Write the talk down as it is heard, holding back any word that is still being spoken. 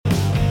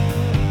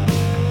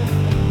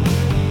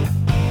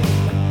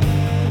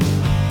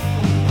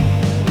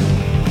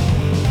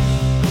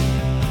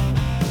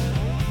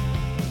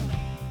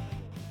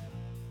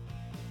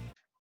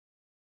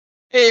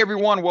Hey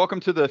everyone, welcome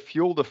to the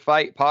Fuel to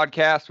Fight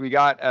podcast. We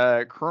got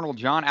Colonel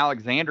John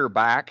Alexander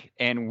back,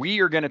 and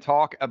we are going to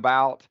talk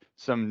about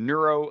some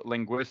neuro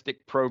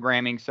linguistic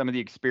programming, some of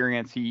the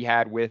experience he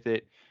had with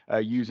it,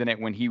 using it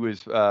when he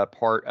was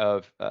part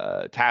of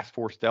Task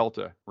Force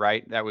Delta,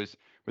 right? Would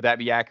that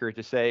be accurate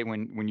to say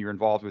when you were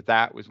involved with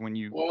that was when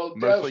you Well,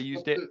 mostly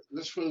used it?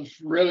 this was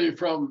really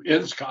from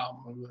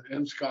INSCOM, the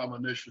INSCOM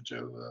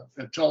initiative,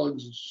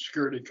 Intelligence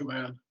Security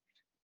Command.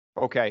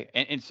 Okay,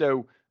 and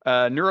so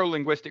neuro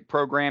linguistic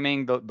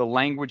programming, the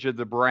language of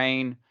the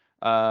brain.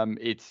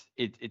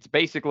 It's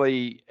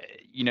basically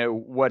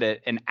what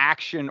an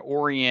action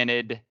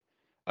oriented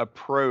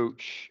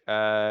approach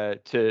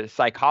to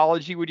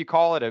psychology. Would you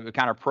call it a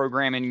kind of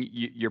programming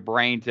your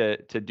brain to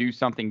do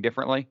something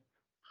differently?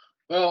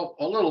 Well,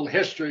 a little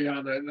history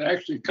on it. It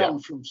actually Yeah.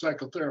 comes from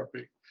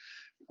psychotherapy.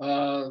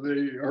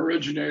 The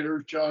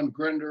originators, John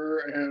Grinder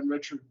and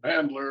Richard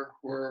Bandler,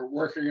 were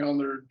working on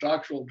their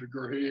doctoral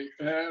degree,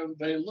 and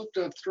they looked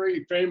at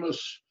three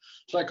famous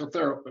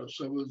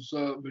psychotherapists. It was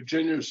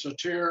Virginia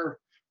Satir,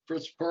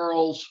 Fritz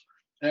Perls,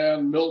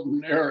 and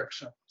Milton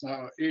Erickson.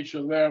 Each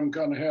of them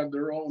kind of had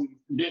their own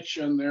niche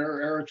in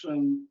there.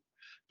 Erickson,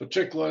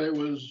 particularly,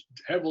 was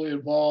heavily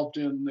involved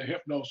in the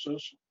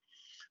hypnosis.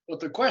 But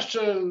the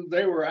question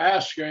they were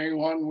asking,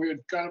 one we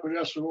had kind of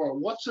addressed before,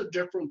 what's the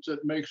difference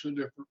that makes a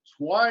difference?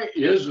 Why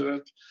is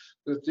it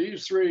that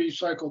these three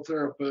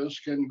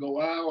psychotherapists can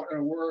go out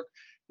and work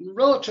in a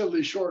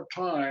relatively short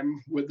time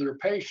with their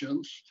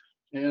patients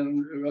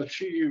and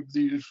achieve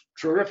these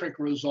terrific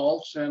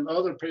results, and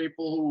other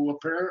people who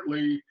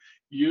apparently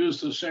use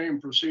the same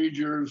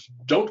procedures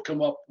don't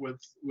come up with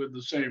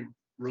the same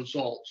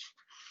results?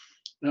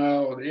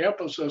 Now, the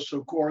emphasis,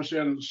 of course,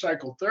 in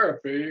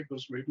psychotherapy,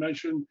 as we've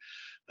mentioned,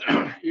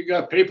 you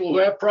got people who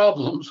have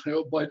problems,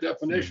 by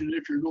definition,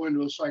 if you're going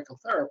to a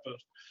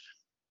psychotherapist.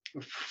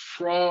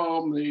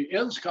 From the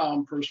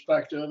INSCOM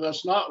perspective,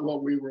 that's not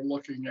what we were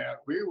looking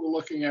at. We were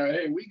looking at,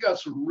 hey, we got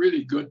some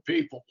really good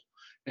people,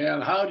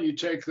 and how do you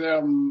take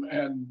them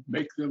and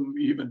make them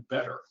even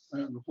better?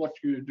 And what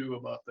do you do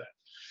about that?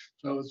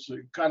 So it's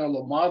a kind of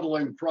a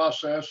modeling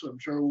process I'm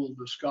sure we'll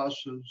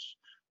discuss as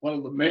one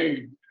of the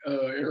main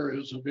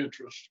areas of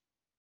interest.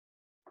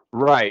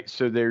 Right.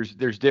 So there's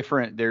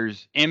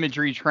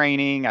imagery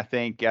training, I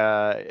think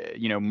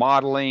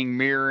modeling,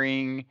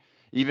 mirroring,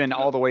 even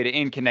all the way to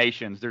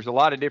inclinations. There's a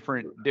lot of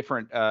different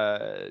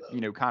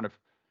kind of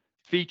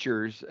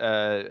features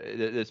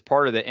that's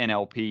part of the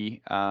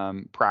NLP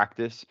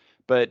practice.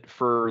 But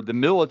for the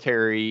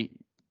military,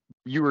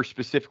 you were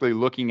specifically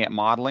looking at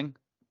modeling.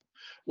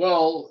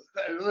 Well,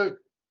 a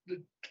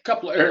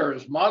couple of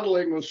areas.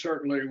 Modeling was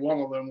certainly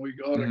one of them. We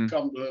got to Hmm.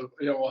 come to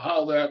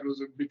how that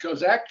was,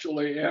 because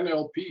actually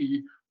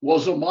NLP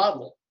was a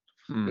model.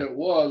 Hmm. It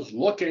was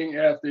looking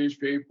at these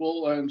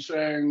people and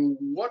saying,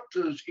 what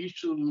does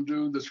each of them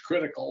do that's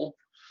critical?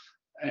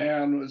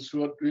 And it's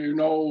what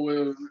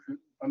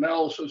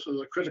analysis of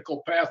the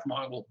critical path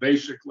model,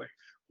 basically.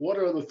 What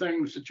are the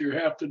things that you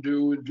have to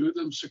do and do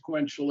them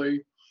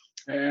sequentially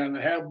and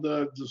have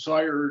the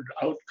desired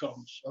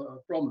outcomes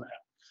from that?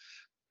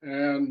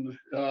 And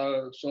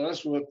so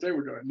that's what they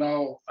were doing.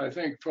 Now, I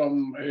think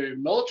from a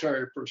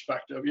military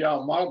perspective,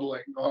 yeah,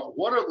 modeling,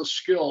 what are the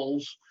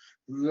skills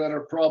that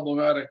are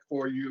problematic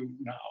for you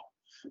now?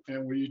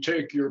 And when you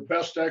take your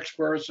best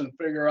experts and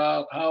figure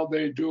out how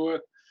they do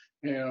it,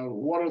 and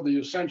what are the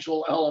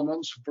essential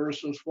elements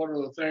versus what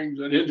are the things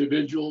that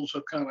individuals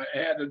have kind of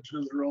added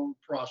to their own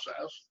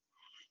process.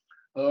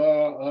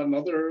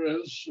 Another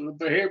is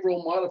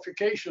behavioral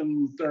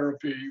modification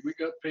therapy. We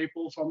got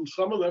people,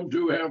 some of them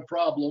do have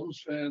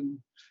problems and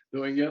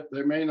doing it.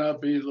 They may not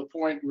be the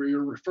point where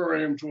you're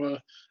referring them to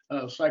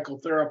a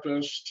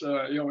psychotherapist,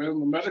 in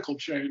the medical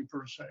chain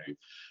per se,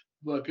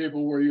 but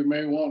people where you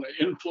may want to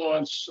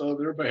influence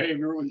their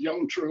behavior with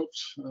young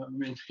troops. I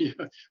mean,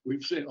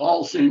 we've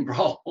all seen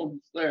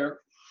problems there.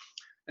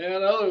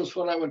 And others,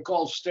 what I would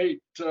call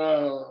state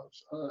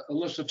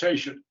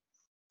elicitation.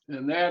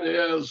 And that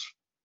is,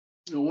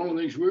 one of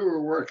the things we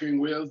were working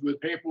with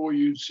people,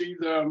 you'd see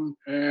them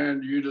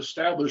and you'd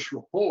establish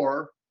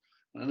rapport.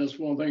 And that's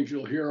one of the things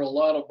you'll hear a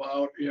lot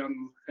about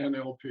in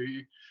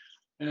NLP.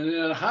 And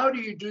then how do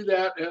you do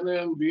that and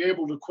then be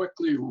able to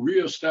quickly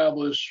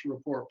reestablish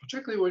rapport,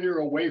 particularly when you're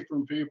away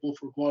from people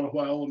for quite a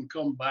while and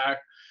come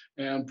back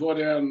and put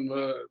in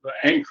the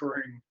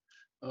anchoring,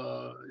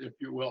 if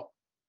you will.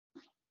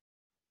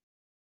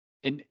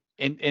 In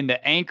the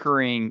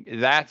anchoring,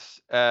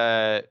 that's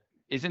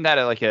isn't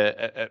that like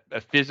a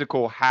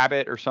physical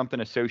habit or something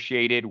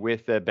associated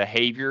with the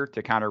behavior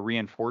to kind of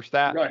reinforce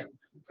that? Right,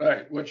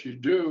 right. What you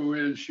do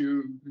is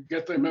you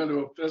get them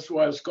into that's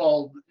why it's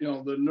called,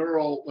 the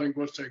neural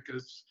linguistic.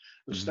 It's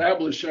Hmm.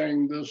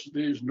 establishing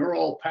these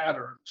neural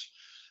patterns.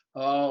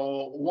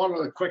 One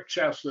of the quick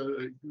tests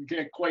that you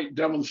can't quite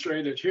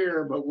demonstrate it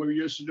here, but we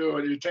used to do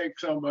it. You take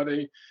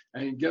somebody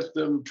and get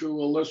them to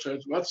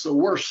elicit what's the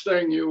worst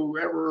thing you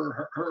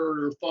ever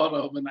heard or thought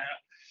of in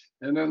that,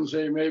 and then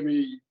say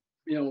maybe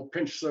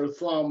pinch their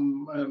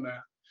thumb and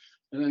that.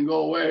 and then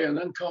go away and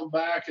then come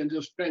back and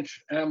just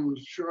pinch. And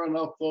sure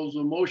enough, those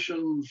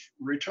emotions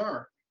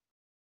return.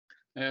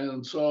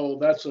 And so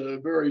that's a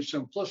very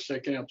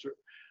simplistic answer.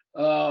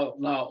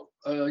 Now,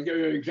 I'll give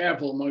you an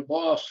example. My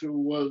boss, who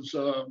was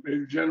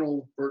Major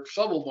General Bert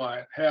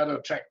Subelbein, had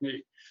a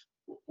technique.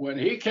 When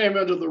he came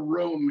into the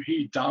room,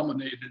 he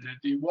dominated it.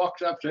 He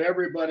walked up to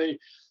everybody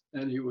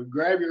and he would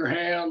grab your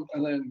hand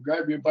and then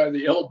grab you by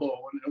the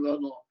elbow.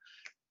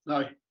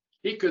 Now,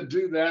 he could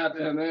do that,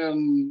 and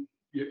then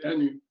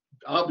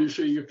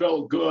obviously you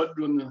felt good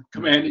when the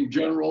commanding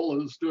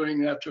general is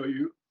doing that to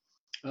you.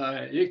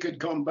 He could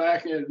come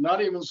back and not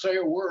even say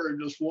a word,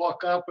 just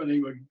walk up and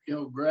he would,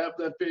 grab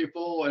that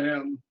people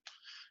and,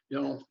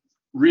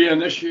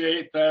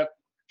 reinitiate that.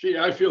 Gee,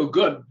 I feel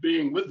good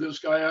being with this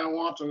guy. I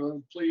want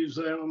to please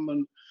them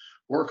and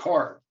work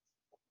hard.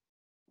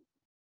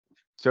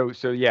 So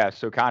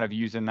kind of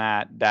using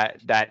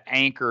that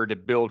anchor to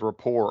build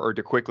rapport or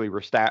to quickly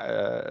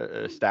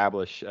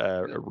establish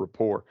a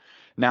rapport.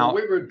 Now,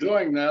 we were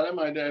doing that.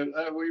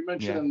 We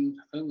mentioned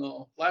in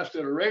the last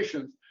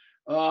iteration,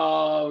 a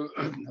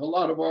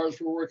lot of ours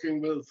were working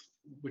with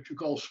what you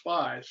call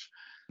spies.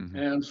 Mm-hmm.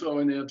 And so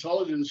in the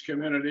intelligence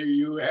community,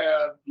 you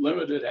had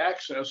limited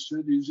access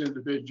to these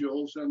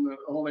individuals, and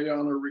only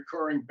on a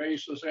recurring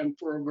basis and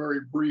for a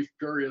very brief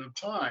period of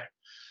time.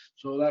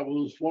 So that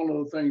was one of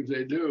the things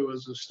they do,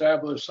 is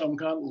establish some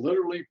kind of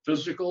literally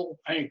physical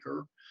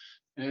anchor,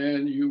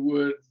 and you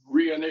would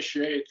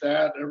reinitiate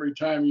that every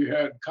time you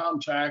had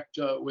contact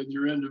with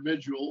your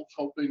individuals,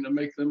 hoping to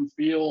make them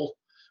feel,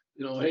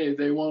 hey,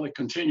 they want to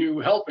continue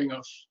helping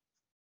us.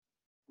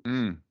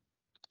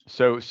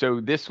 So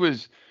this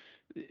was,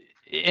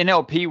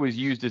 NLP was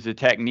used as a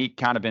technique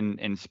kind of in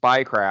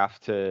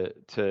spycraft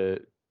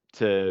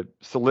to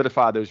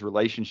solidify those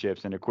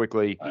relationships and to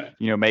quickly,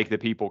 make the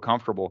people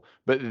comfortable.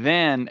 But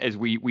then, as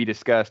we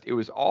discussed, it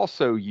was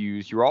also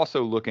used, you're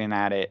also looking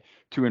at it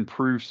to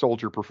improve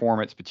soldier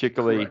performance,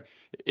 particularly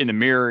in the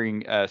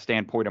mirroring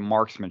standpoint of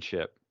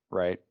marksmanship,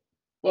 right?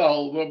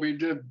 Well, what we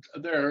did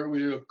there,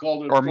 we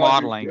called it... Or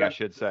modeling, I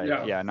should say.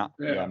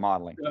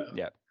 Modeling.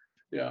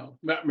 Yeah,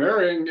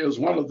 mirroring is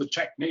one of the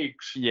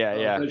techniques.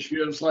 That she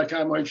is, like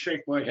I might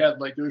shake my head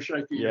like you're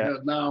shaking your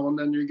head now, and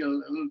then you get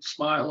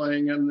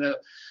smiling,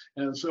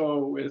 and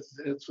so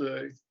it's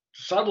a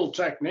subtle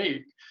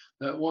technique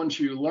that once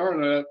you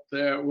learn it,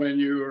 that when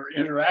you're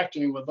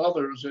interacting with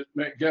others, it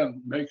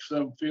makes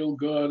them feel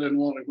good and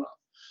want to go.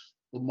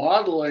 The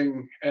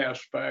modeling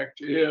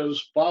aspect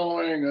is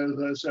following,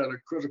 as I said, a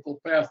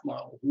critical path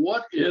model.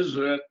 What is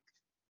it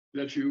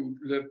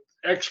that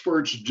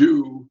experts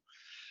do?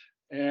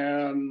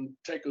 And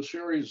take a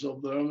series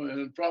of them,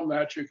 and from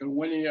that you can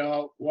whinny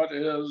out what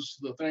is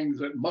the things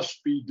that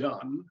must be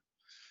done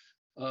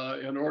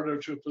in order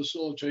to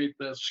facilitate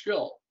that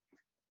skill.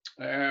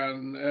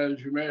 And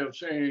as you may have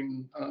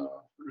seen,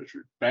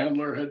 Richard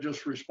Bandler had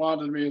just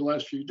responded to me in the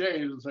last few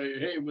days and say,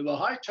 hey, with a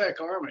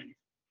high-tech army,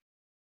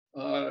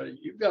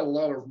 you've got a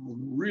lot of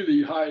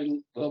really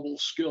high-level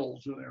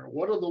skills in there.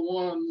 What are the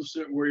ones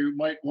where you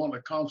might want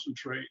to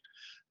concentrate?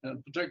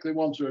 And particularly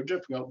ones that are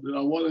difficult.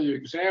 One of the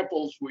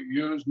examples we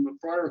used in the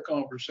prior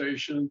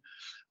conversation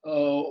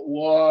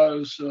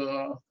was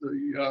the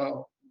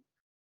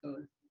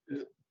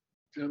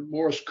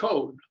Morse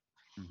code,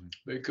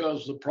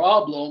 because the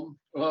problem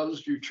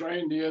was you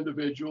trained the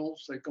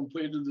individuals, they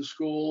completed the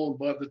school, and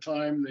by the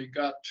time they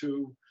got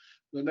to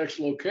the next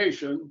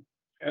location,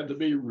 had to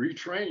be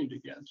retrained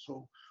again.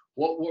 So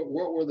what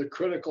were the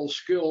critical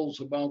skills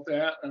about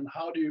that, and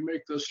how do you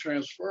make this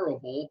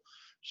transferable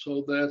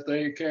so that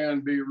they can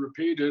be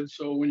repeated?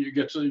 So when you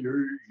get to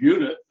your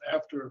unit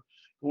after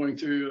going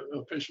through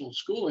official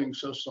schooling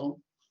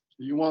system,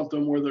 you want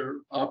them where they're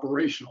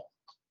operational.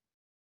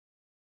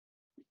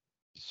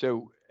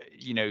 So,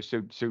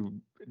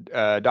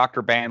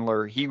 Dr.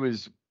 Bandler, he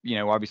was,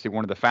 obviously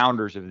one of the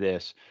founders of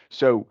this.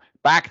 So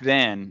back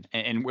then,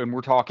 and when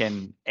we're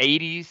talking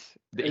 80s,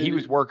 he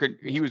was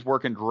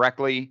working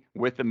directly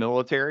with the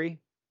military.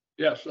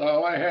 Yes,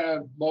 I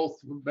had both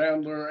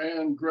Bandler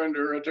and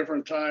Grinder at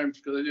different times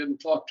because they didn't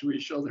talk to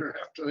each other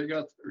after they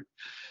got their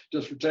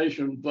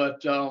dissertation.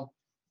 But I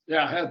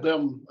had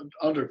them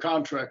under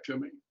contract to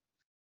me.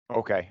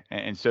 Okay,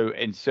 and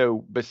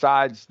so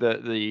besides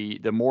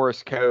the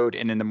Morse code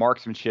and then the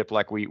marksmanship,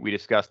 like we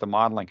discussed, the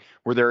modeling,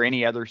 were there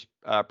any other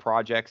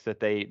projects that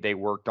they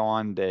worked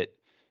on that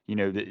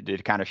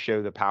that kind of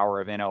show the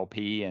power of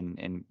NLP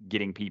and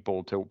getting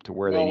people to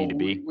where they need to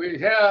be? We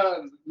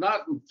had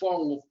not in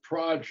formal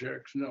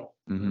projects, no.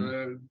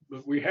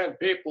 But we had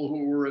people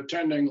who were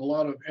attending a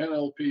lot of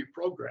NLP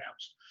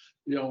programs,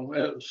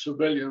 as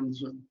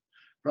civilians, and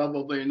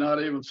probably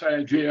not even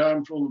saying, gee,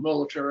 I'm from the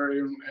military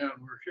and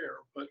we're here.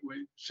 But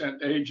we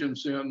sent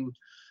agents in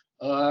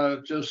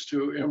just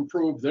to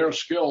improve their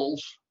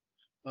skills.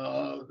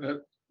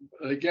 That,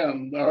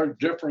 again, our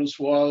difference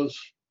was,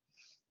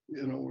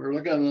 we're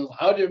looking at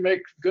how do you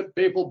make good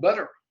people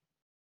better?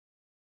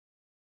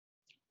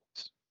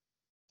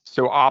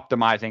 So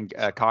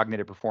optimizing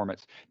cognitive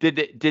performance. Did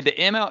the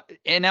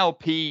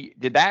NLP,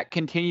 did that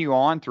continue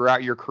on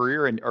throughout your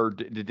career, and or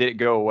did it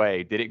go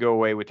away? Did it go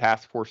away with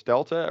Task Force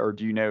Delta, or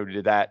do you know,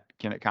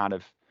 can it kind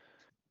of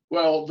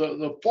Well, the go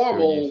and use?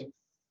 formal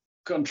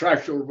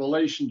contractual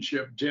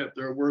relationship did.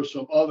 There were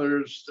some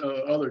others,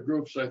 other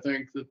groups, I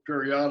think, that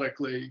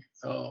periodically,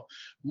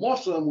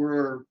 most of them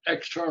were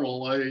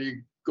external,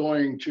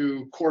 going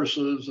to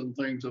courses and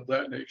things of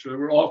that nature. They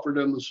were offered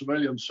in the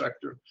civilian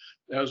sector,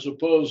 as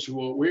opposed to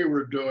what we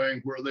were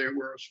doing, where they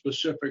were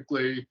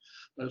specifically,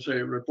 let's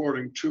say,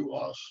 reporting to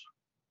us.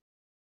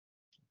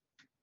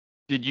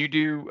 Did you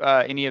do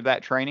any of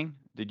that training?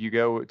 Did you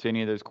go to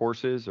any of those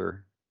courses,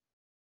 or?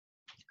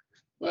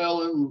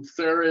 Well, in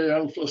theory,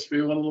 I'm supposed to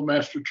be one of the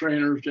master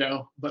trainers,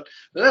 yeah. But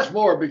that's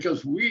more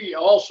because we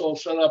also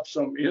set up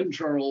some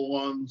internal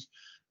ones,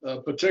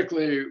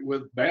 particularly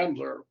with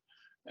Bandler,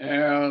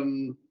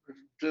 and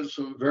did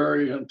some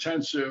very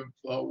intensive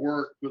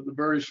work with a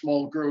very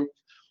small group.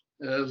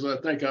 As I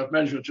think I've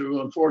mentioned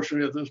to,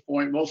 unfortunately, at this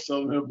point, most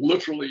of them have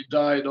literally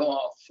died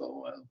off.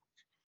 So,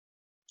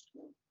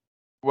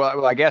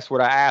 Well, I guess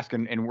what I ask,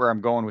 and where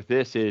I'm going with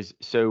this is,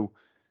 so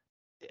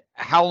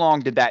how long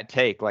did that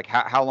take? Like,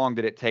 how long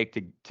did it take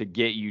to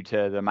get you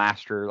to the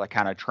master, like,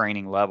 kind of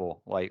training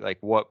level? Like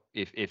what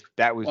if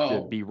that was to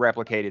well, be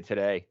replicated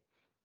today?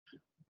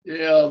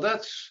 yeah,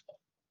 that's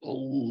a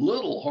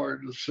little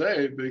hard to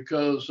say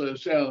because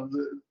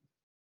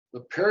the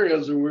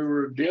periods that we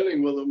were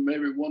dealing with them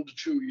maybe 1 to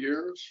 2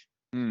 years,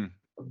 Hmm.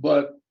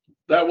 but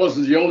that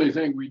wasn't the only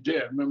thing we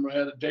did. Remember, I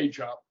had a day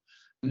job,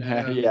 and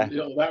Yeah.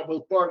 that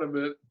was part of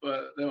it.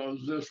 But it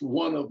was just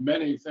one of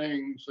many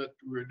things that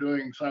we were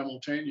doing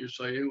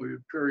simultaneously. And we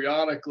would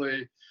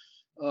periodically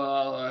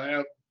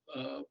have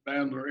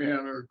Bandler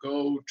in or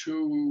go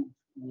to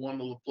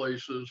one of the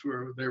places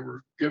where they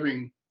were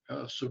giving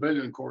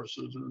civilian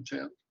courses in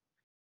intent.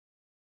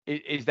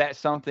 Is that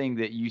something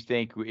that you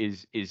think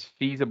is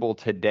feasible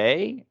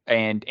today,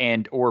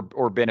 and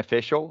or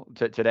beneficial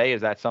to today?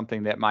 Is that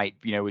something that might,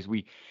 as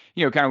we,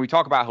 kind of, we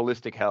talk about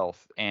holistic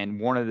health,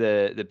 and one of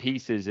the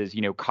pieces is,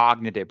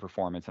 cognitive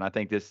performance, and I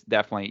think this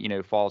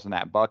definitely, falls in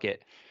that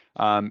bucket.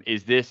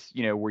 Is this,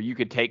 where you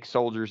could take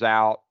soldiers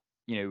out,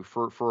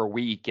 for a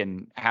week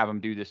and have them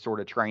do this sort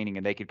of training,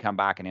 and they could come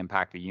back and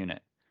impact the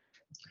unit?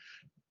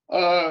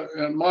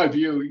 In my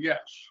view,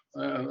 yes.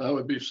 I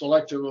would be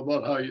selective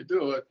about how you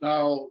do it.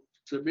 Now,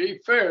 to be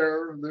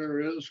fair, there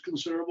is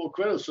considerable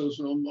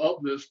criticism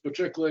of this,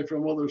 particularly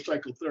from other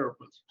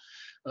psychotherapists.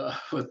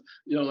 But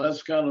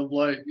that's kind of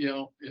like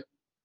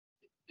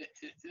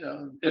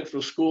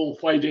intra school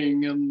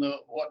fighting and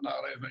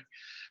whatnot, I think.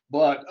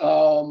 But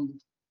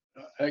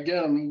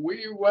again,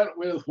 we went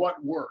with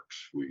what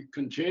works. We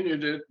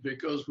continued it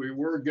because we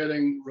were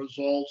getting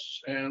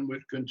results, and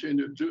we'd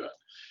continue to do it.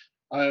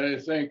 I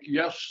think,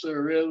 yes,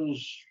 there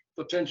is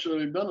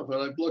potentially benefit.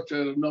 I've looked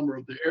at a number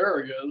of the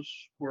areas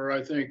where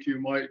I think you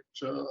might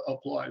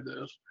apply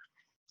this.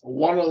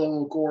 One of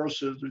them, of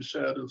course, as we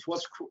said, is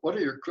what are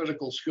your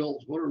critical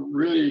skills? What are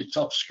really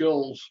tough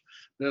skills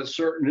that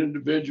certain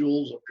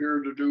individuals appear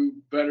to do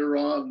better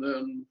on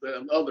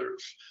than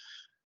others?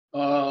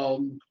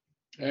 And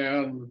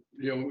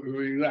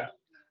doing that.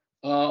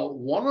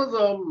 One of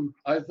them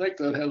I think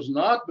that has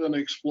not been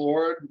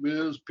explored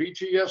is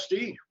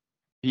PTSD.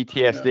 Yeah,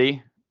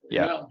 PTSD.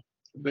 Yeah. yeah,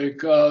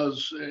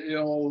 because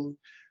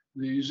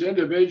these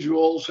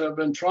individuals have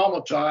been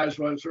traumatized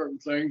by certain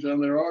things,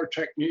 and there are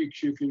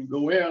techniques you can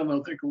go in. I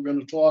think we're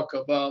going to talk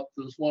about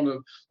this one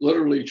of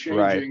literally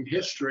Right. changing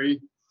history,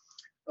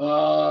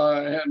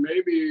 and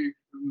maybe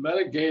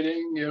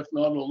mitigating, if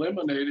not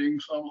eliminating,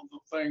 some of the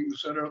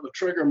things that are the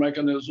trigger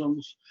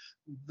mechanisms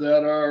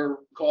that are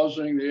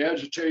causing the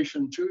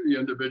agitation to the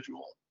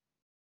individual.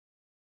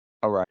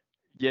 All right.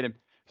 Get him.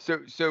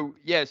 So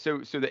yeah, so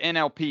the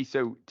NLP,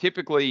 so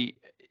typically,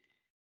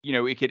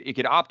 it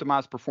could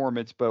optimize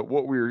performance, but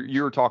what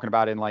you were talking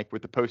about, in, like,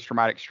 with the post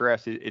traumatic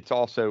stress, it's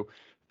also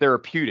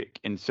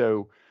therapeutic. And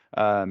so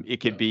it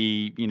could Yes.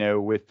 be,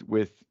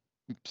 with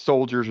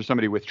soldiers or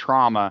somebody with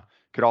trauma,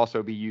 could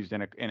also be used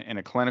in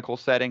a clinical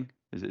setting.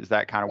 Is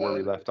that kind of where we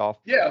Uh, left off?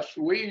 yes,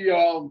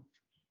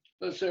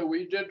 let's say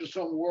we did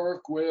some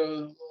work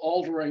with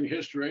altering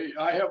history.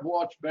 I have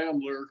watched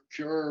Bandler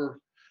cure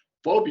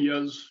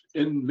phobias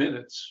in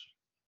minutes.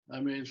 I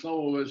mean, some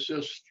of it's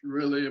just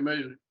really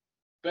amazing.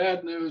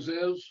 Bad news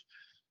is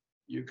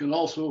you can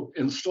also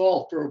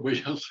install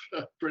phobias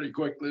pretty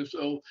quickly.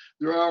 So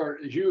there are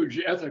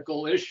huge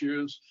ethical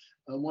issues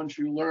once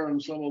you learn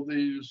some of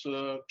these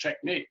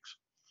techniques.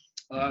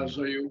 Mhm.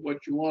 So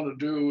what you want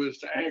to do is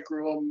to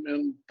anchor them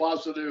in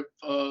positive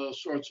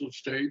sorts of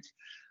states,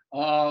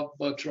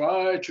 but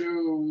try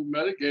to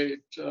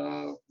mitigate.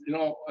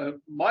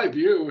 My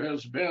view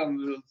has been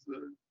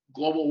the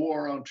global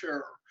war on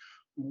terror.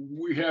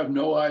 We have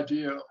no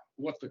idea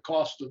what the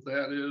cost of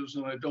that is,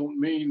 and I don't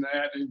mean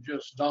that in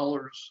just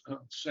dollars and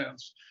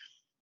cents.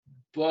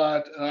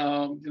 But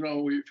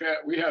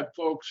we had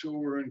folks who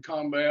were in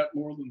combat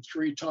more than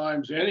 3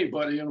 times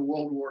anybody in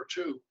World War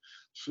II.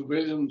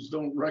 civilians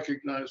don't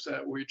recognize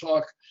that. We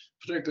talk,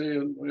 particularly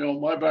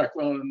in my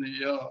background in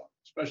the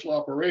special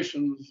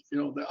operations,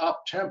 the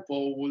op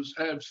tempo was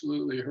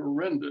absolutely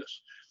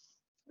horrendous.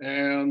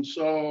 And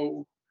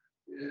so,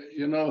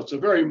 it's a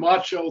very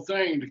macho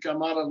thing to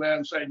come out of that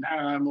and say,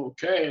 nah, I'm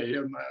okay.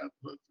 And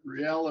but the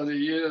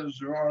reality is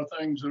there are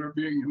things that are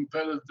being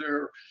embedded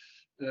there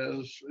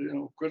as,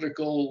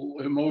 critical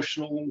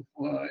emotional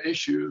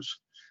issues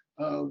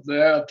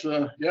that,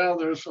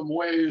 there's some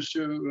ways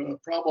to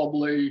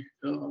probably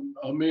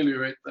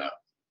ameliorate that.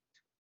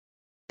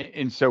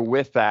 And so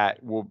with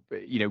that, we'll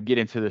get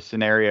into the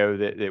scenario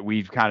that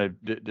we've kind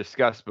of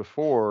discussed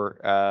before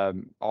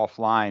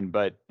offline.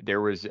 But there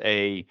was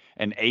an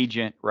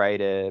agent, right,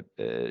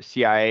 a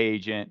CIA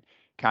agent,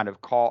 kind of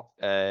caught,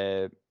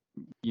 in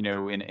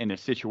a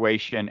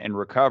situation and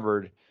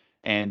recovered,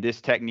 and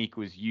this technique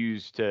was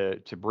used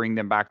to bring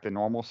them back to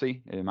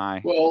normalcy. Am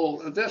I? Well,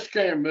 this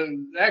came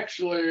in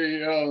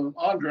actually,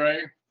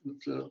 Andre,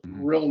 it's a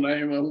real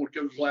name, I won't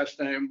give his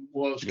last name,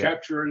 was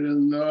captured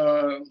in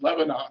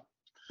Lebanon.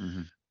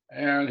 Mm-hmm.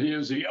 And he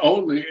is the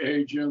only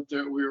agent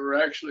that we were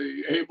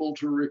actually able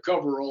to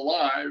recover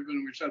alive.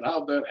 And we said,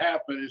 how'd that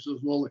happen? He says,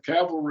 well, the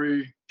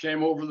cavalry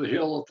came over the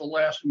hill at the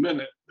last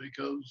minute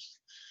because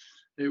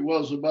he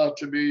was about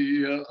to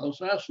be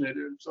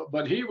assassinated. So,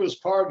 but he was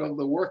part of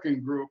the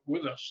working group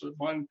with us.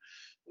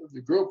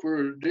 The group we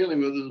were dealing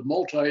with is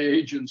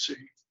multi-agency.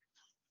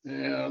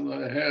 And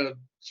I had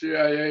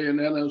CIA and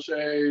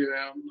NSA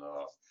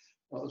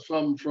and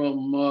some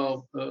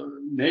from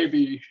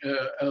Navy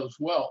as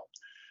well.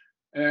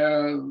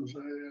 And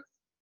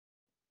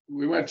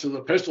we went to the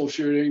pistol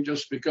shooting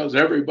just because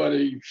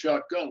everybody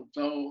shot guns.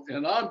 So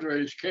in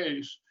Andre's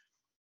case,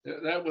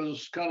 that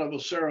was kind of a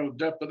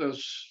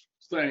serendipitous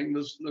thing.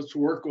 Let's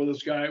work with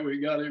this guy. We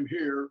got him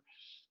here.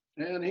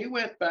 And he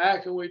went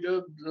back and we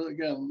did,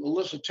 again,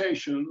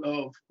 elicitation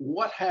of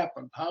what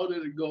happened. How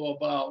did it go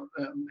about?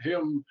 And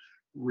him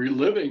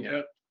reliving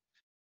it.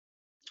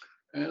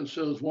 And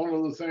says one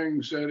of the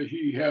things that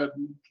he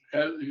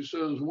he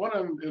says,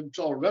 it's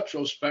all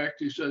retrospect,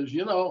 he says,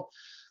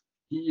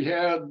 he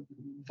had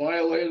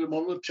violated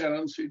one of the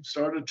tenets. He'd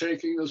started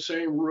taking the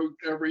same route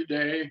every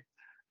day.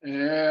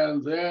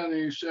 And then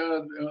he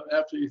said,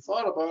 after he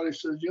thought about it, he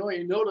says,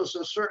 he noticed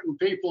that certain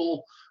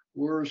people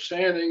were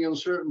standing in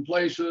certain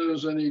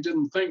places and he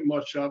didn't think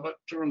much of it.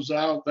 Turns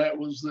out that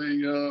was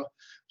the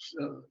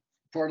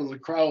part of the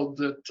crowd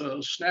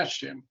that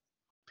snatched him.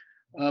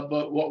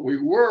 But what we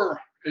were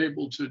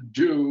able to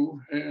do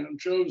and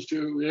chose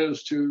to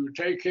is to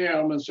take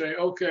him and say,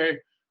 okay,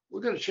 we're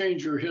going to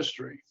change your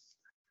history.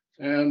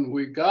 And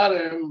we got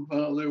him,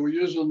 they were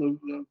using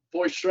the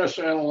voice stress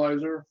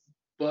analyzer,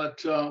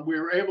 but we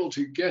were able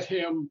to get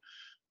him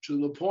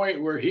to the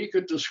point where he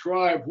could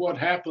describe what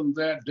happened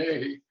that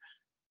day,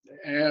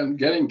 and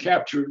getting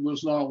captured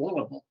was not one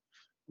of them.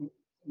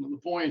 And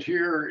the point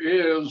here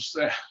is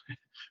that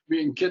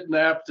being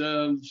kidnapped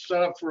and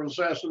set up for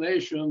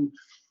assassination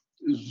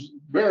is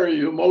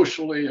very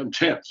emotionally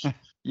intense.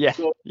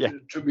 So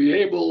to be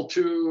able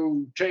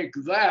to take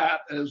that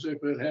as if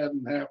it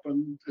hadn't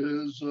happened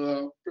is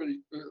pretty,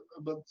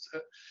 but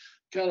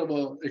kind of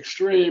an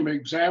extreme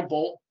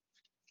example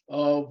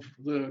of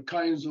the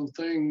kinds of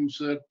things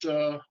that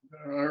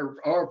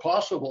are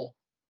possible.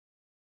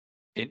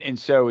 And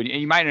so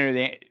you might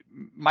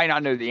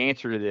not know the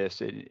answer to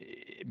this,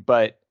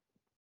 but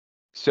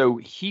so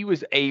he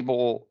was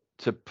able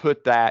to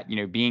put that,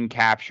 being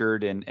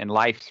captured and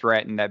life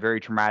threatened, that very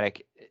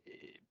traumatic,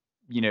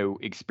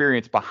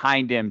 experience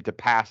behind him to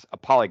pass a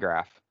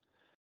polygraph.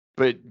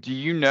 But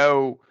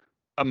do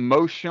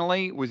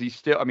emotionally, was he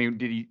still,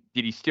 did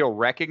he still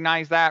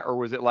recognize that, or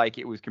was it like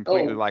it was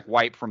completely like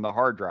wiped from the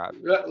hard drive?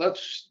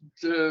 There's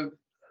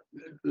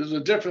a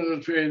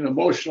difference between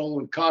emotional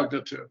and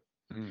cognitive.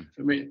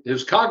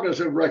 His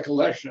cognitive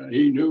recollection,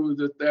 he knew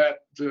that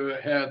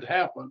had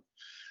happened.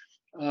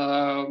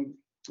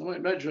 I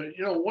might mention,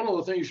 one of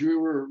the things we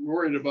were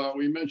worried about,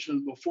 we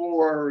mentioned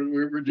before,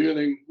 we were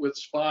dealing with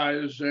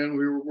spies and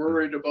we were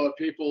worried about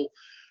people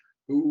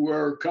who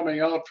were coming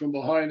out from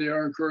behind the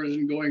Iron Curtain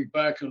and going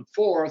back and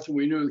forth. And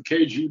we knew the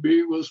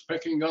KGB was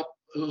picking up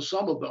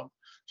some of them.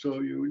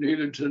 So you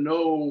needed to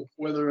know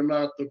whether or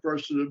not the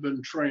person had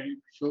been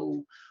trained.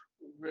 So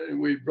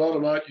we brought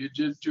them out, you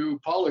did do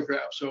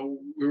polygraph. So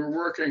we were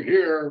working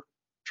here,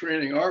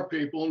 training our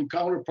people in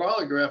counter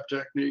polygraph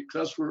technique.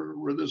 That's where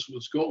this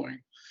was going.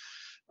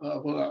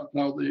 Now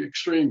the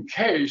extreme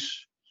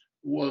case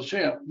was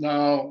him.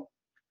 Now,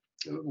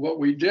 what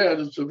we did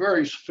is a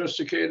very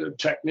sophisticated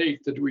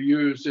technique that we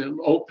used in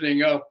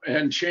opening up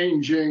and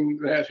changing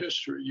that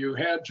history. You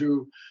had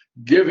to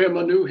give him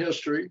a new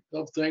history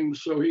of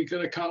things so he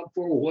could account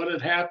for what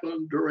had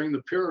happened during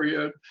the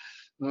period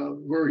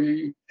where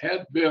he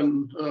had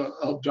been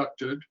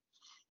abducted,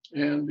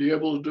 and be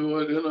able to do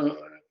it in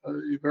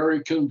a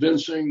very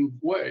convincing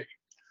way.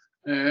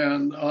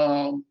 And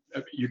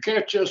you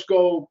can't just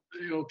go,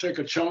 take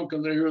a chunk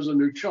and then here's a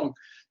new chunk.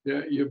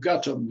 You've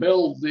got to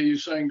meld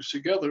these things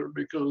together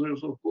because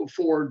there's a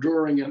before,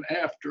 during, and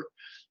after.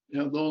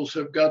 those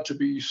have got to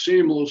be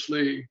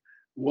seamlessly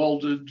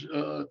welded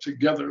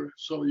together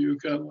so you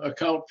can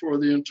account for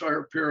the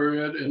entire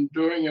period and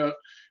doing it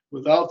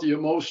without the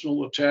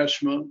emotional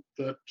attachment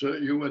that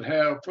you would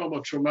have from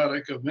a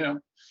traumatic event.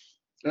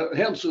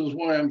 Hence is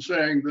why I'm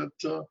saying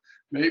that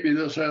maybe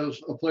this has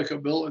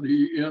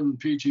applicability in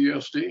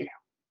PTSD.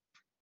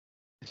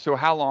 So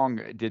how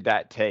long did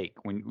that take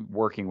when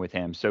working with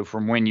him? So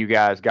from when you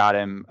guys got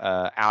him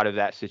out of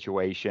that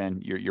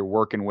situation, you're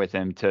working with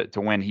him to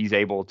when he's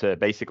able to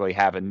basically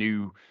have a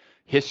new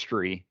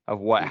history of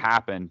what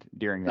happened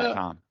during that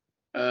time.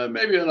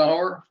 Maybe an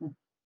hour.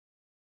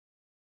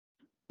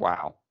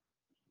 Wow.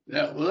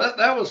 Yeah, well,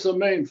 that was the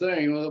main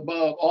thing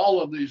about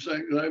all of these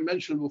things that I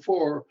mentioned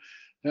before,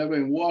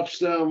 having watched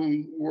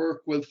them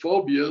work with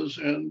phobias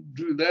and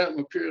do that in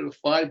a period of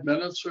 5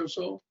 minutes or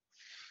so.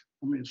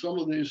 I mean, some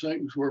of these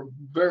things were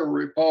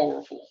very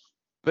powerful.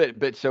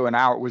 But so an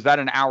hour, was that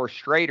an hour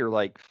straight or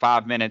like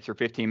 5 minutes or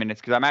 15 minutes?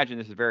 Because I imagine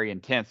this is very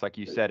intense, like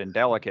you said, and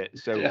delicate.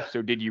 So Yeah.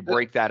 so did you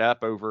break that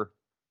up over?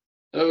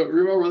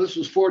 Remember, this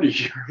was 40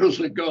 years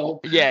ago.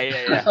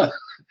 Yeah.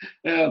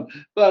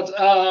 But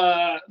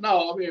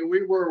no, I mean,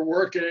 we were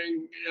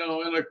working,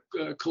 in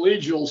a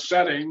collegial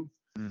setting,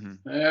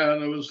 Mm-hmm.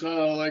 and it was kind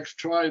of like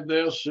try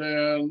this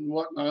and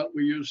whatnot.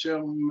 We use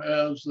him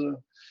as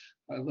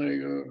I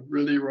think, a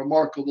really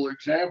remarkable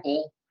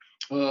example.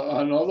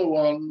 Another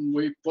one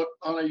we put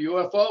on a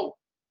UFO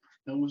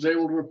and was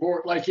able to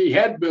report like he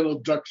had been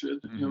abducted.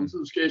 Mm-hmm. This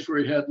is a case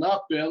where he had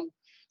not been,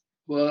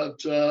 but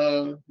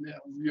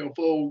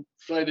UFO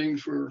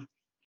sightings were,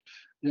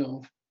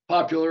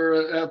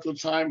 popular at the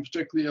time,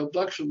 particularly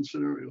abduction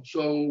scenarios.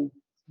 So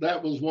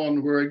that was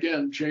one where,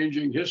 again,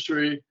 changing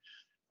history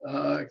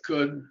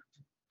could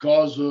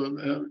cause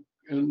a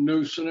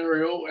new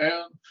scenario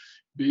and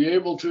be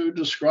able to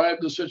describe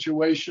the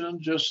situation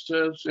just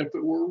as if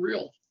it were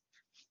real.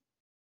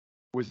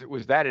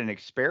 Was that an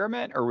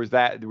experiment, or was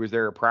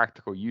there a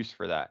practical use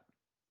for that?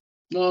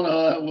 No,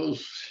 that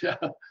was, yeah,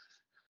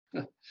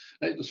 I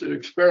hate to say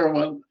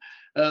experiment.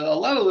 A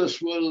lot of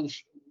this was,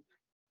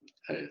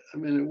 I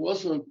mean, it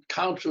wasn't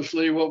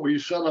consciously what we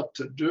set up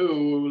to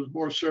do. It was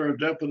more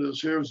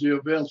serendipitous. Here's the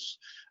events.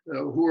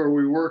 Who are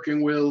we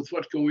working with?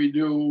 What can we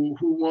do?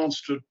 Who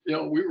wants to,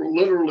 we were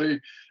literally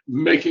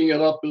making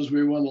it up as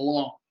we went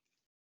along.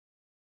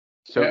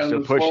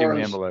 So pushing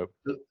the envelope.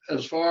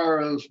 As far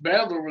as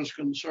Bandler was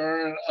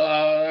concerned,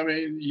 I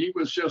mean, he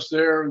was just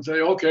there and say,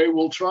 okay,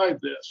 we'll try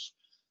this.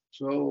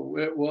 So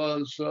it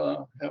was,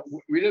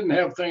 we didn't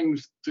have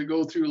things to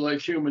go through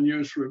like human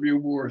use review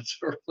boards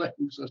or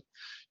things that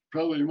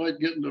probably might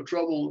get into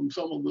trouble in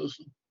some of this.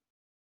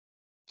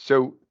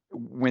 So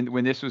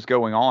when this was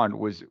going on,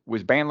 was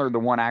Bandler the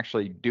one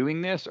actually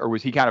doing this, or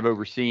was he kind of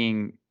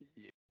overseeing,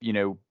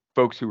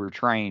 folks who were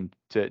trained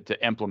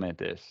to implement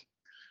this?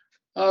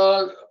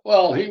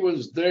 Well, he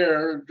was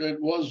there.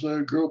 It was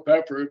a group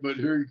effort, but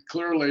he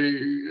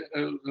clearly,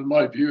 in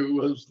my view,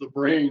 was the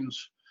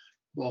brains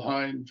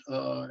behind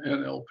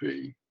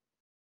NLP.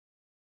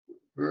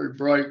 Very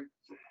bright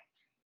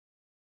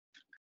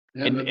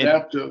and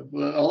adaptive.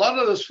 A lot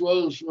of this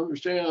was,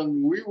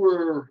 understand, we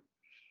were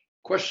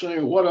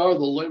questioning what are the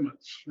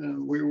limits,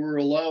 and we were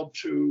allowed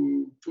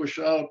to push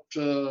out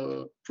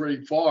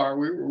pretty far.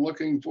 We were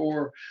looking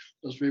for,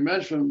 as we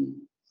mentioned,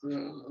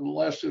 in the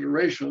last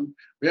iteration,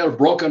 we had a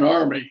broken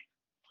army,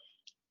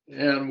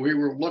 and we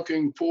were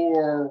looking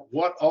for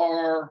what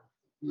are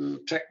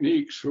the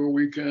techniques where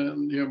we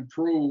can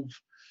improve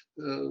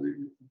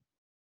the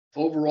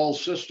overall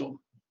system.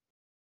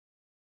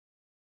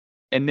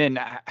 And then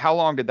how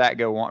long did that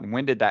go on?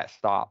 When did that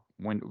stop?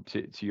 When,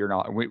 to your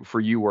knowledge, for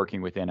you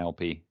working with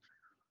NLP?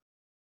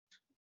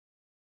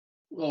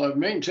 Well, I've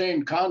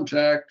maintained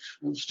contact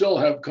and still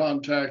have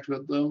contact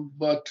with them,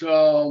 but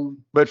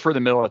for the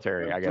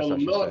military, I guess. For the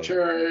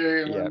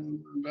military, yeah.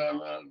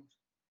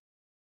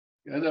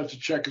 I'd have to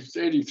check. It's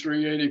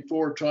 83,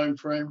 84 time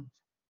frame.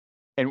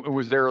 And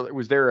was there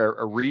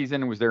a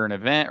reason? Was there an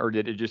event, or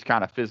did it just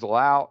kind of fizzle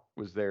out?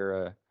 Was there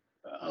a?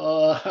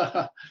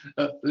 The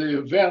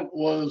event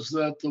was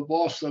that the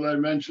boss that I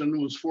mentioned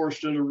was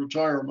forced into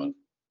retirement.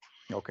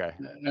 Okay.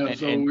 And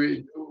so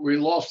we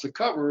lost the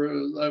cover.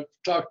 I've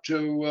talked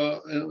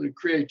to the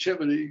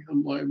creativity,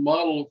 my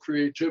model of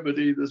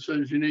creativity that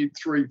says you need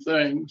three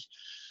things,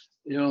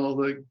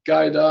 the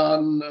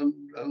guidon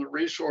and the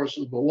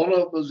resources. But one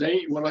of them is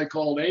what I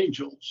call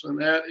angels, and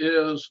that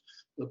is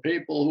the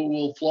people who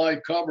will fly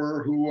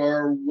cover, who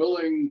are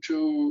willing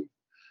to,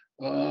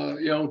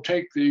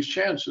 take these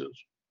chances.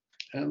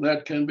 And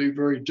that can be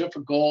very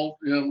difficult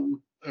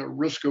in a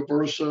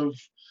risk-aversive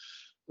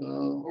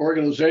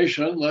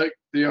organization like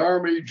the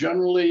Army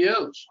generally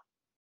is.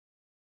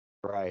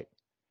 Right.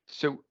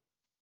 So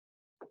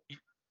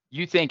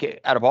you think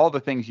out of all the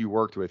things you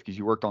worked with, because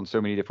you worked on so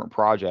many different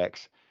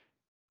projects,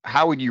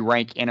 how would you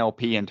rank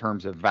NLP in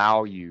terms of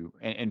value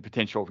and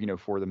potential,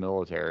 for the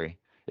military?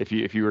 If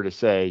you were to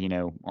say,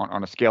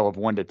 on a scale of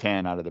 1 to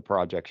 10 out of the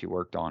projects you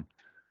worked on?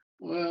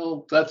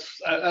 Well,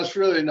 that's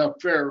really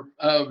not fair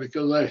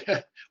because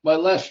my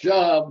last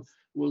job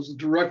was the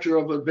director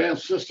of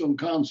advanced system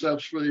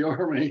concepts for the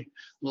Army,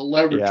 the Yeah.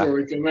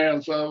 laboratory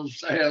command. So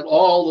I had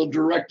all the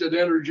directed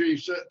energy,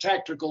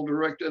 tactical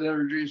directed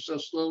energy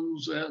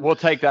systems, and We'll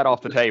take that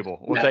off the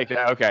table. We'll yeah, take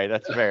that. Okay,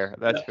 that's fair.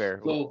 That's yeah.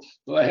 fair. So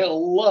I had a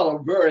lot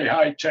of very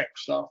high tech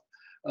stuff.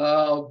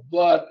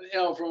 But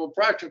from a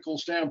practical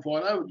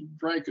standpoint, I would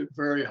rank it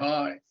very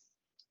high.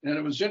 And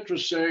it was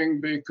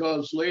interesting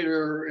because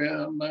later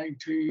in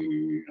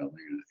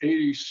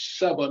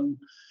 1987,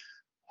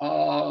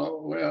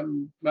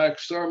 when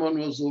Max Thurman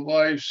was the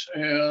vice,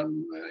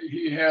 and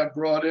he had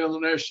brought in the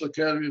National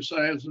Academy of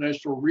Science and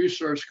National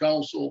Research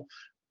Council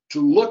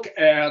to look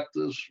at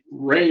this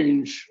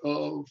range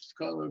of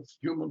kind of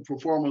human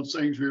performance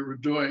things we were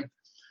doing.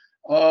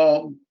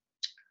 Um,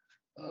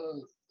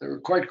 they were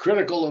quite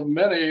critical of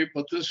many,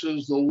 but this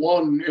is the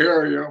one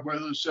area where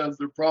they said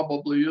there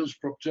probably is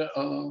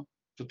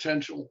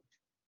potential.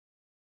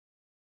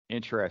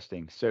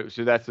 Interesting. So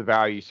that's the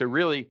value. So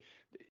really,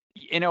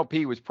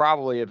 NLP was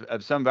probably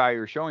of some value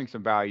or showing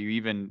some value.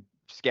 Even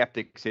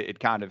skeptics, it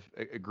kind of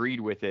agreed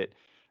with it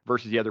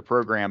versus the other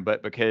program.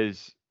 But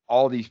because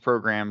all these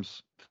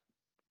programs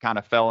kind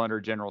of fell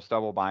under General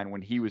Stubblebine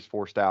when he was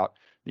forced out,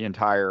 the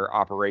entire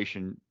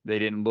operation, they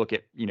didn't look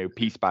at,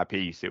 piece by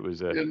piece. It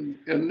was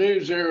in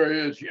these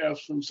areas,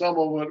 yes, and some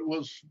of it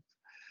was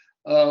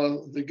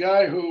the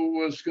guy who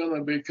was going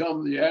to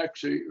become the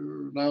Axie,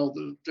 or now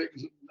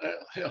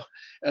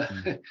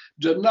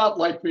did not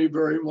like me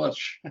very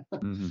much.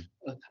 mm-hmm.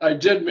 I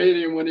did meet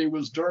him when he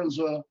was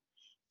Dernza,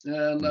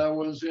 and I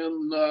was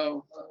in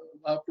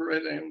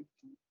operating,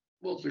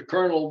 was a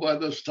colonel by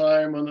this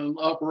time, and an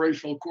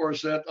operational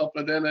corset up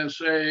at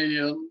NSA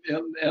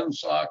and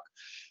NSOC,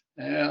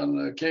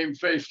 and came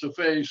face to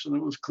face, and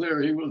it was clear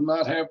he was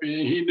not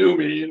happy. He knew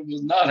me and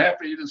was not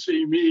happy to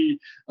see me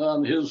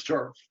on his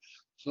turf.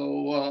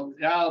 So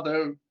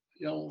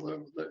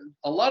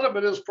a lot of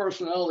it is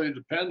personality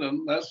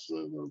dependent. That's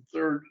the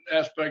third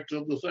aspect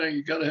of the thing.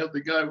 You got to have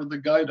the guy with the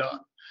guidon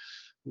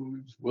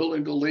who's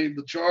willing to lead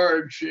the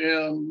charge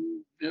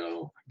and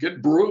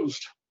get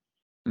bruised.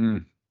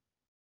 Mm.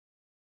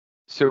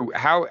 So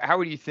how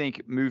would you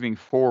think moving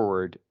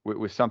forward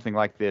with something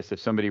like this, if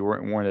somebody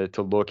wanted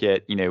to look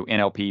at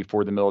NLP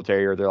for the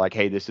military, or they're like,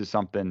 hey, this is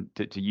something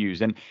to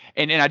use, and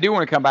I do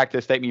want to come back to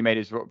the statement you made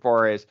as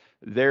far as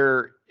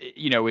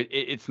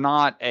it's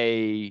not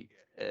a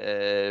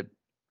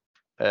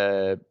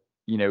a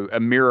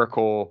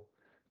miracle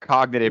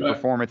cognitive Right.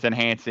 performance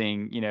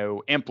enhancing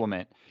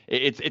implement.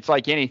 It's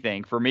like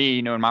anything for me,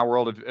 in my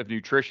world of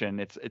nutrition,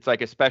 it's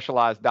like a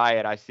specialized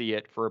diet. I see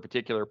it for a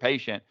particular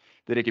patient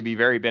that it can be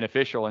very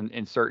beneficial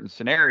in certain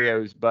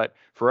scenarios, but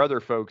for other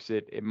folks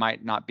it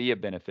might not be a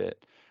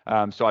benefit.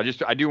 So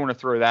I do want to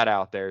throw that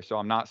out there. So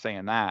I'm not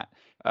saying that,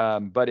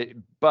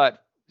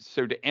 but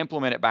so to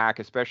implement it back,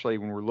 especially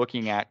when we're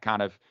looking at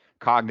kind of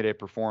cognitive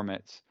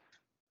performance,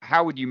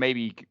 how would you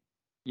maybe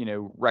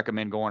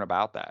recommend going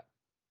about that?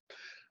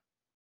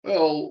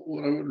 Well,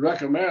 what I would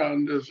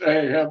recommend is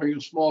having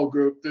a small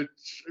group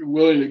that's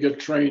willing to get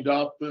trained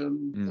up,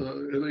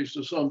 and at least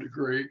to some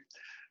degree,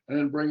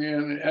 and bring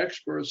in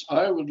experts.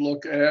 I would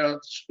look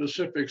at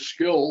specific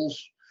skills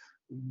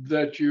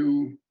that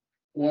you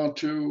want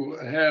to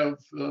have,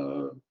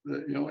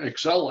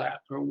 excel at,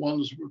 or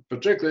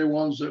particularly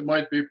ones that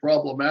might be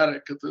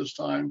problematic at this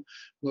time,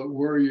 but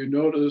where you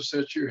notice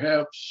that you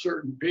have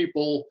certain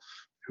people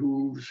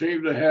who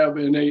seem to have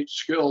innate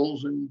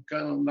skills and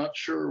kind of not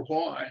sure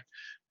why.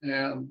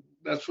 And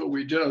that's what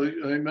we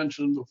did. I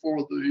mentioned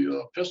before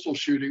the pistol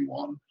shooting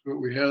one, where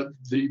we had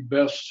the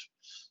best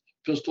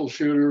pistol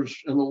shooters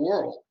in the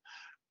world.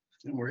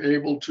 And we're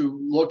able to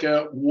look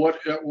at what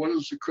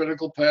is the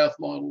critical path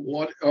model,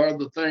 what are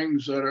the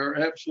things that are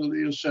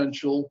absolutely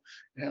essential,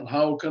 and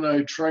how can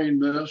I train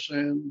this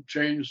and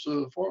change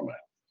the format.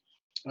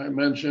 I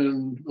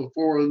mentioned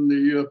before in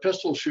the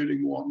pistol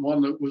shooting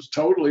one that was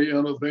totally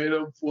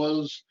innovative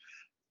was,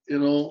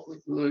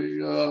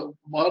 the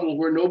model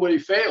where nobody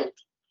failed,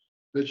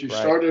 that you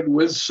started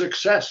with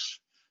success.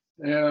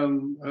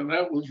 And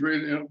that was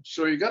really,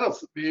 so you got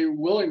to be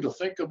willing to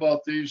think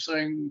about these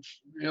things,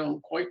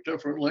 quite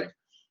differently,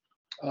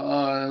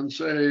 and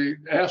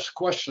ask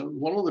questions.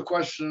 One of the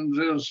questions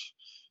is,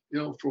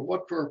 for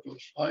what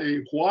purpose?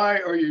 Why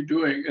are you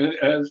doing? And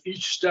as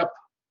each step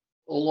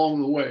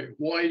along the way,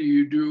 why do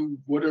you do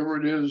whatever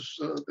it is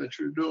that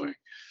you're doing?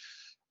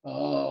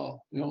 That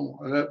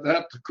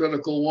the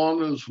critical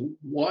one is,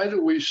 why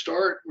do we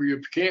start where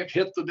you can't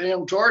hit the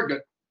damn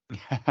target?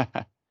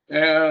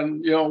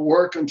 And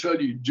work until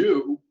you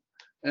do.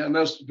 And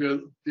that's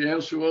the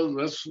answer was,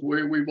 that's the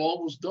way we've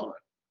always done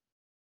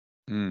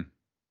it.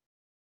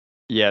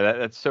 Yeah,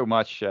 that's so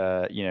much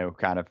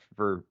kind of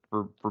for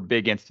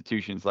big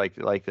institutions like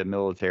the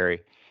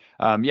military.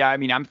 Yeah, I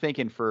mean, I'm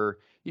thinking for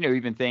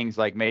even things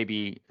like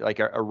maybe like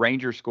a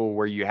ranger school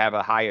where you have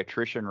a high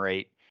attrition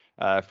rate,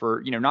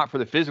 for not for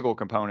the physical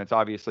components,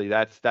 obviously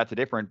that's a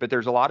different, but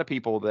there's a lot of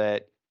people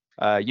that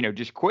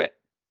just quit.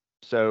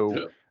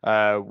 So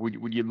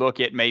would you look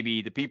at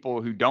maybe the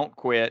people who don't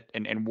quit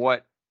and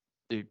what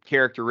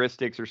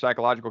characteristics or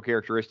psychological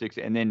characteristics,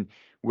 and then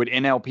would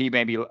NLP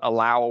maybe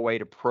allow a way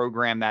to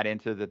program that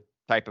into the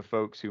type of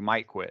folks who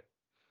might quit?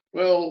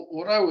 Well,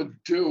 what I would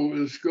do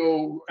is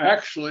go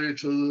actually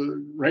to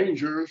the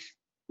Rangers.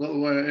 By the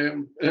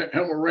way,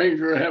 I'm a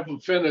Ranger. I have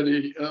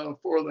affinity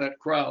for that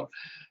crowd.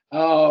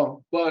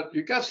 But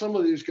you got some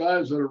of these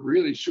guys that are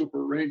really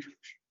super Rangers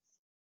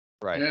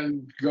Right.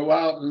 and go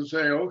out and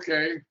say,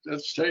 okay,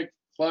 let's take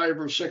 5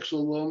 or 6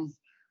 of them.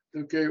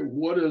 Okay,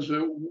 what is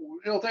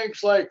it?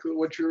 Things like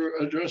what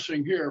you're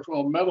addressing here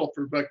from a mental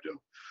perspective.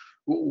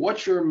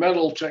 What's your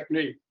mental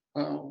technique?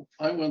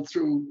 I went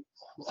through,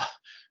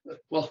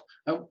 well,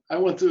 I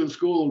went through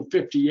school in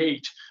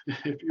 '58,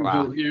 if you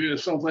Wow. will give you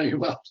something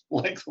about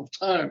length of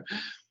time.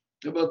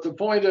 But the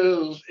point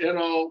is,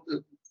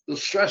 the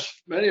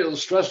stress, many of the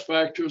stress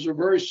factors are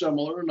very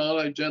similar, not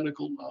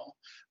identical now.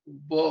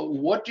 But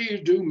what do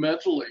you do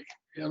mentally?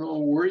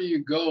 Where do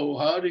you go?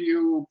 How do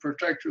you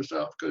protect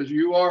yourself? Because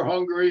you are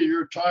hungry,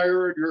 you're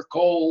tired, you're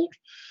cold.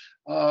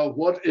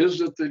 What is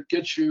it that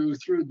gets you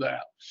through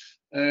that?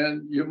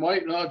 And you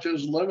might not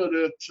just limit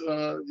it.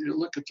 You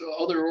look at the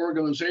other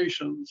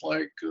organizations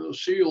like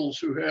SEALs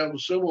who have a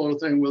similar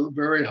thing with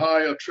very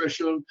high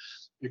attrition,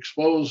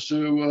 exposed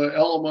to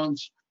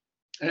elements.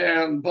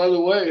 And by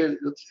the way,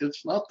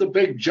 it's not the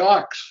big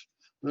jocks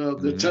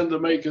that tend to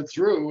make it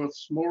through.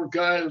 It's more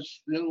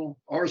guys,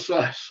 our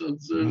size,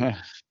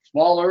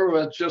 smaller,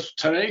 but just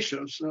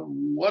tenacious.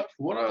 And what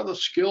are the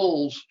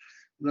skills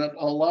that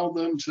allow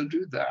them to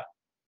do that?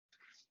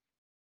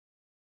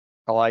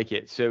 I like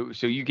it. So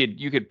you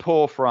could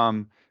pull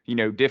from,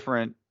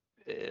 different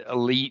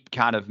elite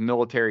kind of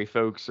military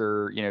folks,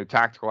 or,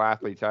 tactical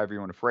athletes, however you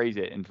want to phrase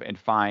it, and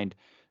find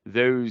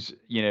those,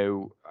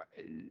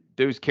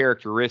 those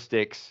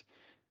characteristics,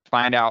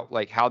 find out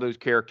like how those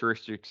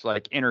characteristics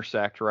like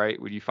intersect,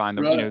 right? Would you find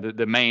them, Right.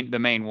 the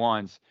main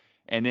ones,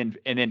 and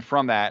then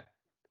from that,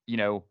 you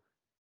know,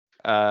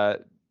 uh,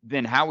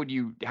 then how would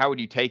you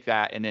take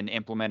that and then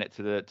implement it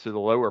to the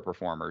lower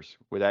performers?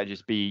 Would that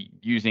just be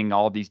using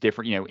all these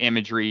different,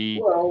 imagery,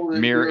 Well,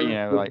 mirror,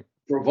 you're like,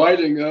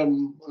 providing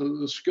them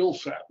the skill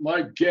set.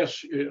 My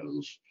guess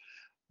is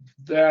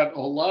that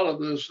a lot of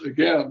this,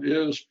 again,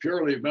 is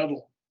purely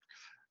mental.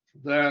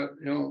 That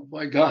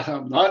my God,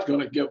 I'm not going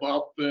to give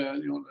up,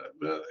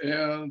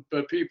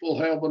 but people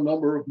have a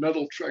number of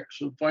mental tricks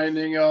and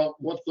finding out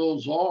what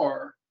those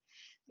are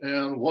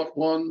and what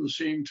ones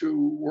seem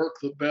to work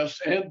the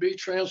best and be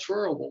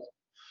transferable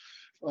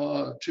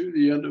to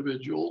the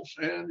individuals,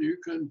 and you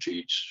can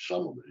teach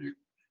some of it.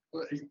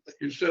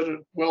 You said it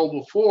well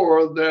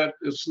before that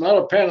it's not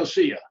a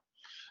panacea.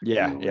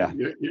 yeah, yeah,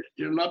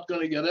 You're not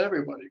going to get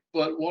everybody,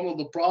 but one of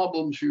the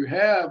problems you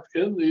have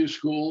in these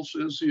schools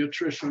is the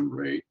attrition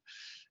rate,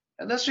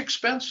 and that's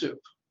expensive,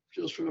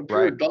 just from a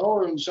pure right.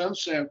 dollar and cent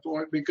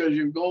standpoint, because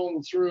you're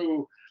going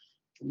through.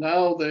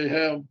 Now they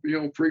have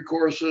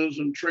pre-courses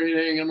and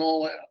training and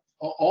all that.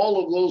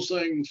 All of those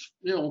things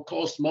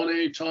cost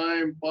money,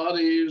 time,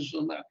 bodies,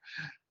 and that.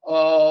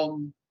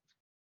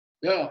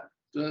 Yeah,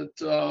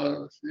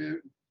 that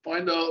you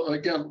find out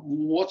again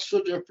what's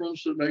the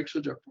difference that makes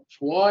a difference.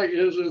 Why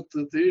is it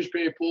that these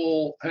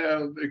people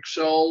have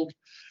excelled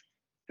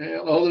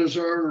and others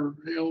are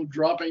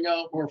dropping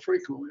out more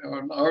frequently?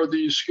 Are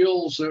these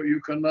skills that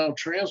you can now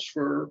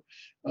transfer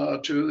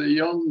to the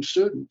young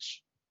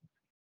students?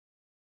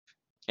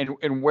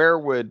 And where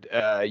would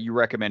you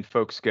recommend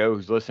folks go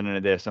who's listening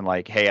to this and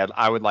like, hey,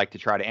 I would like to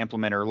try to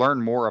implement or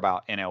learn more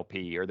about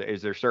NLP? Or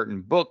is there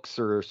certain books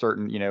or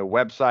certain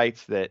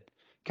websites that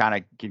kind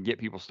of can get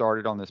people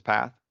started on this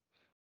path?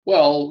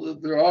 Well,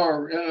 there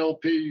are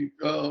NLP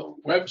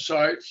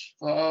websites.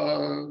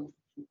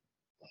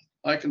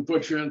 I can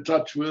put you in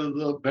touch with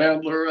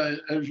Bandler.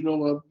 As you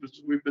know,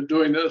 we've been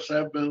doing this.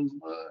 I've been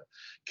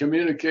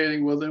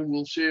communicating with him.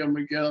 We'll see him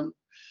again.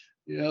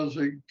 He has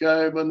a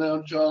guy by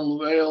now, John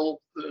LaVale,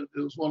 that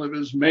is one of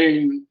his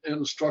main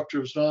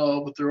instructors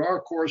now, but there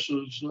are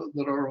courses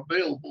that are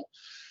available.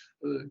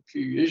 The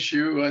key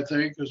issue, I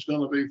think, is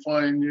going to be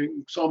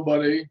finding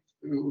somebody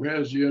who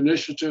has the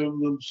initiative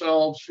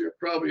themselves. You're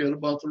probably at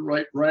about the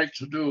right rank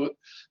to do it.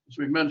 As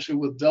we mentioned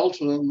with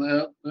Delta and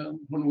that, and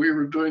when we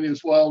were doing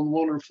this wild and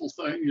wonderful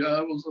thing,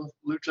 I was a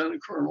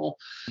lieutenant colonel.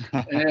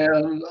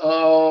 And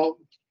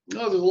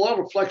there's a lot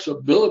of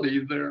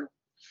flexibility there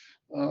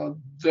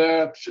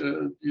that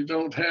you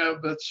don't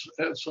have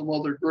at some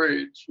other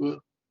grades. But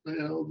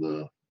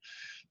the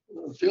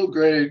field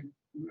grade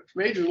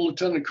major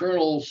lieutenant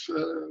colonels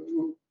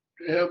who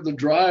have the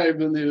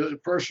drive and the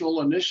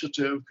personal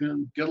initiative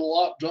can get a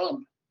lot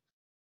done.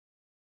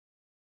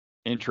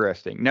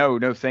 Interesting.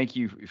 No, thank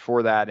you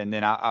for that. And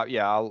then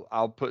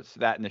I'll put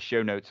that in the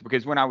show notes,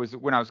 because when I was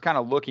kind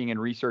of looking and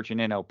researching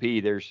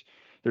NLP,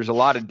 there's a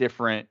lot of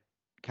different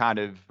kind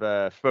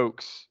of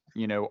folks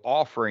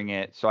offering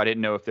it. So I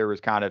didn't know if there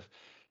was kind of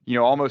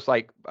almost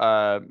like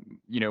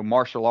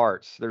martial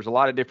arts. There's a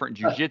lot of different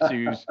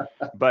jujitsus,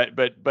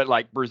 but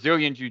like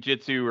Brazilian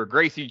jiu-jitsu or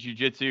Gracie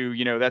jiu-jitsu,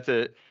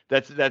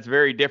 that's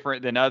very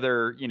different than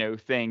other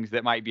things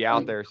that might be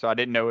out there. So I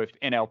didn't know if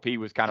NLP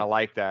was kind of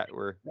like that.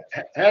 Or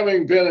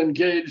having been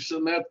engaged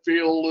in that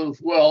field as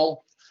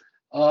well,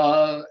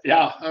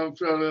 yeah,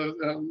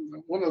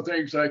 one of the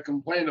things I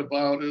complain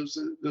about is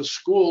the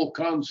school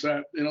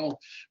concept.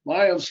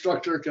 My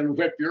instructor can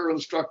whip your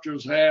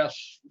instructor's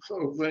ass,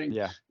 sort of thing.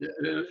 Yeah.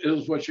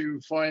 Is what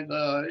you find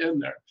in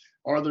there.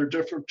 Are there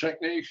different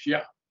techniques?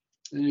 Yeah,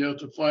 and you have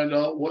to find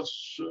out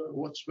what's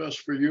best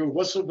for you,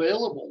 what's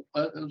available.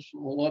 That has a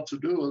lot to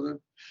do with it.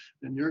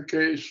 In your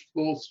case,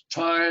 both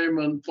time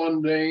and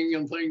funding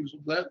and things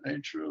of that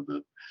nature.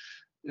 That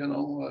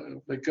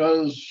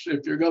because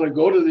if you're going to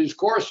go to these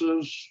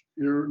courses,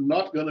 you're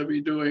not going to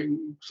be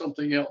doing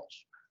something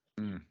else.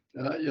 Mm.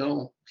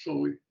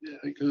 So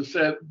like I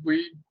said,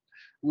 we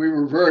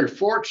were very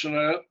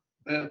fortunate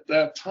at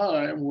that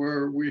time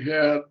where we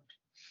had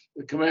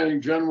the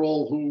commanding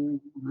general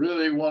who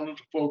really wanted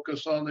to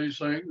focus on these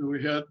things.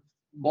 We had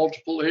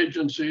multiple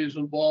agencies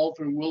involved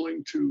and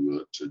willing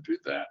to do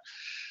that.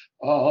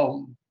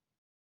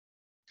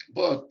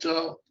 But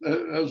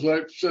as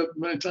I've said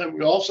many times,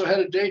 we also had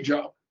a day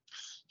job.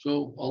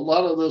 So a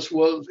lot of this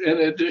was in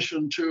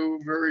addition to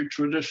very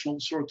traditional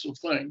sorts of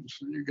things.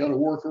 And you got to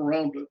work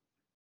around it.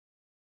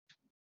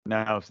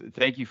 No,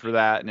 thank you for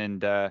that.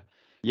 And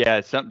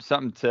yeah,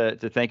 something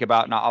to think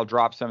about. And I'll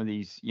drop some of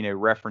these,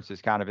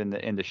 references kind of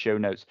in the show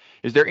notes.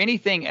 Is there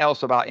anything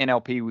else about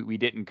NLP we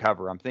didn't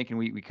cover? I'm thinking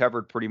we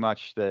covered pretty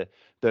much the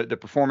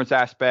performance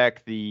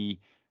aspect, the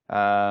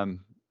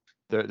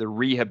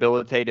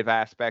rehabilitative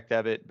aspect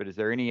of it. But is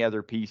there any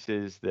other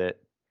pieces that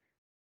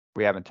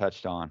we haven't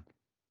touched on?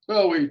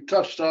 Well, we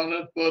touched on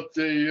it, but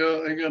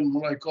again,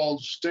 what I call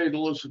state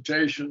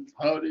elicitation.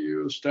 How do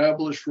you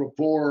establish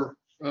rapport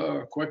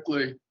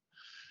quickly?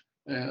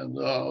 And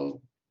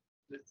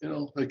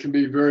it can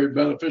be very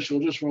beneficial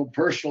just from a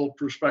personal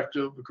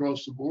perspective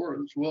across the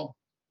board as well.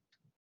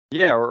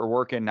 Yeah, or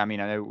working. I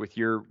mean, I know with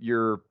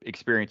your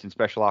experience in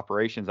special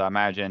operations, I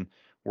imagine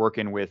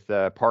working with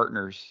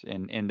partners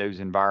in those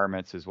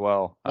environments as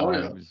well. Oh,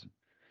 yeah. It was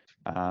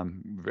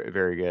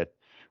very good.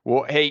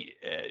 Well, hey,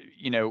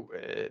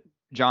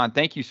 John,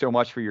 thank you so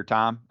much for your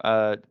time.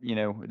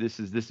 This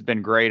has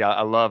been great.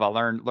 I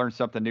learn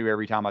something new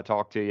every time I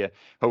talk to you.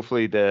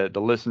 Hopefully the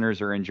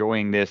listeners are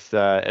enjoying this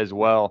as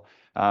well.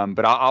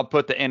 But I'll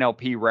put the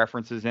NLP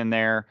references in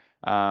there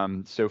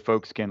so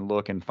folks can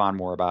look and find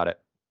more about it.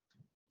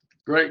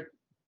 Great.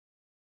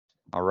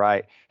 All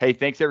right. Hey,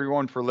 thanks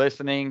everyone for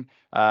listening.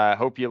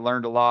 Hope you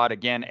learned a lot.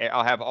 Again,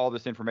 I'll have all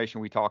this information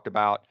we talked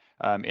about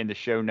in the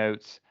show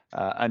notes.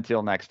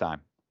 Until next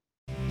time.